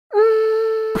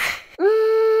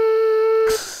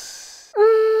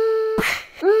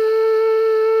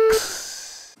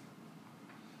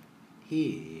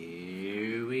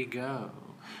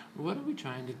What are we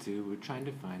trying to do? We're trying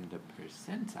to find the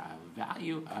percentile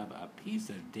value of a piece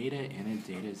of data in a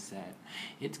data set.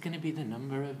 It's going to be the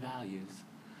number of values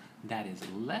that is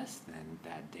less than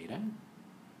that data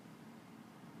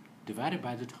divided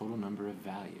by the total number of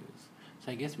values.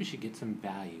 So I guess we should get some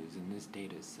values in this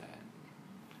data set.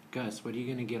 Gus, what are you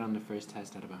going to get on the first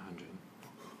test out of 100?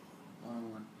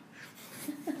 101.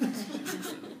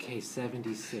 Okay,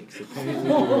 76.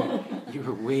 Apparently you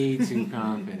were way too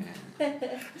confident.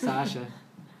 Sasha,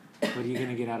 what are you going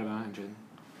to get out of 100?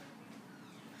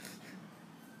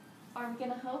 Are we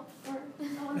going to hope for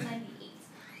 98?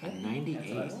 A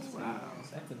 98? Wow.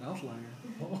 That's an outlier.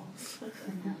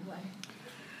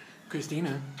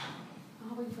 Christina?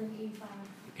 I'll wait for 85.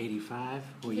 85?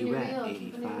 Where Keeping you it at? real, keeping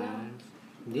it 85?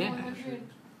 real. Yeah. 100.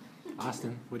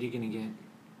 Austin, what are you going to get?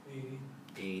 80.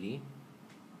 80?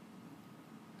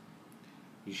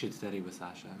 You should study with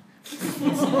Sasha.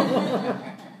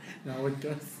 No, it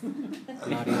does.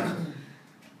 Claudia,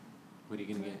 what are you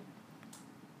going to get?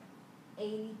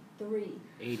 83.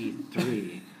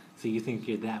 83. So you think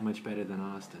you're that much better than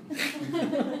Austin.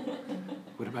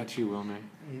 What about you, Wilmer?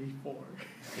 84.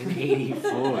 An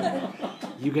 84.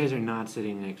 You guys are not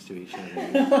sitting next to each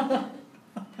other.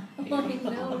 I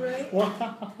know, right?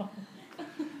 Wow.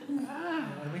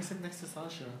 It makes it next to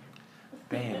Sasha.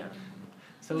 Bam.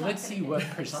 So let's see what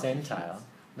percentile.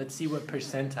 Let's see what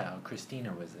percentile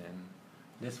Christina was in.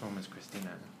 This one was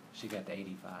Christina. She got the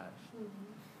 85. Mm-hmm.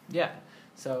 Yeah.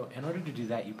 So in order to do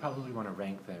that, you probably want to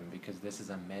rank them because this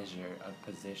is a measure of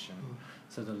position.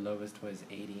 So the lowest was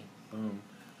 80. Boom.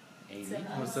 80.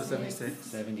 What's the 76?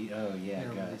 70. Oh, yeah,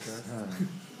 Yeah, Gus. Huh.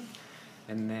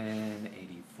 And then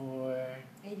 84.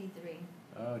 83.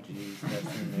 Oh, geez,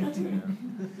 that's in there too.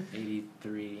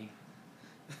 83.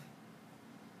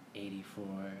 84.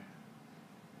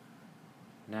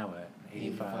 Now what?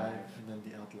 85. And then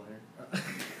the outlier.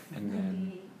 And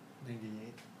then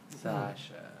 98.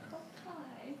 Sasha.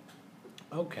 Hi.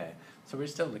 Okay, so we're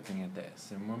still looking at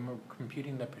this. And when we're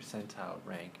computing the percentile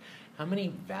rank, how many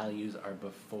values are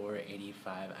before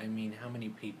 85? I mean, how many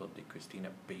people did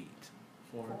Christina beat?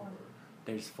 4.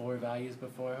 There's 4 values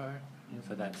before her? Mhm.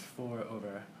 So that's 4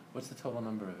 over... What's the total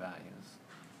number of values?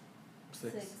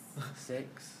 6.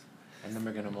 6. And then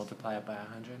we're going to multiply it by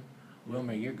 100?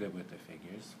 Wilmer, you're good with the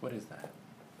figures. What is that?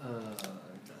 I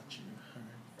got you.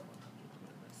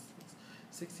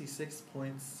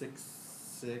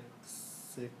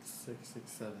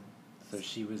 66.666667. So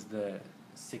she was the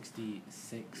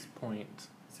 66 point...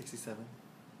 67.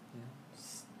 Yeah.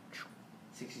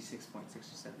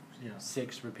 66.67%. Yeah.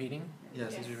 6 repeating? Yeah,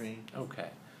 Yes. 63. Okay.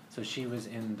 So she was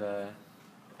in the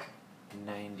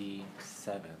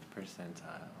 97th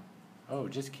percentile. Oh,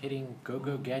 just kidding. Go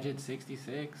Gadget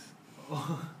 66.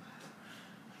 Oh.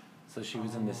 So she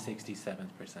was in the 67th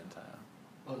percentile.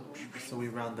 Oh, so we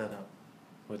round that up.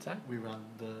 What's that? We round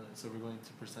so we're going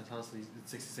to percentile, so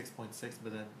it's 66.6,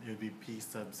 but then it would be P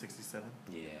sub 67.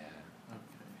 Yeah.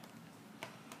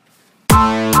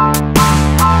 Okay.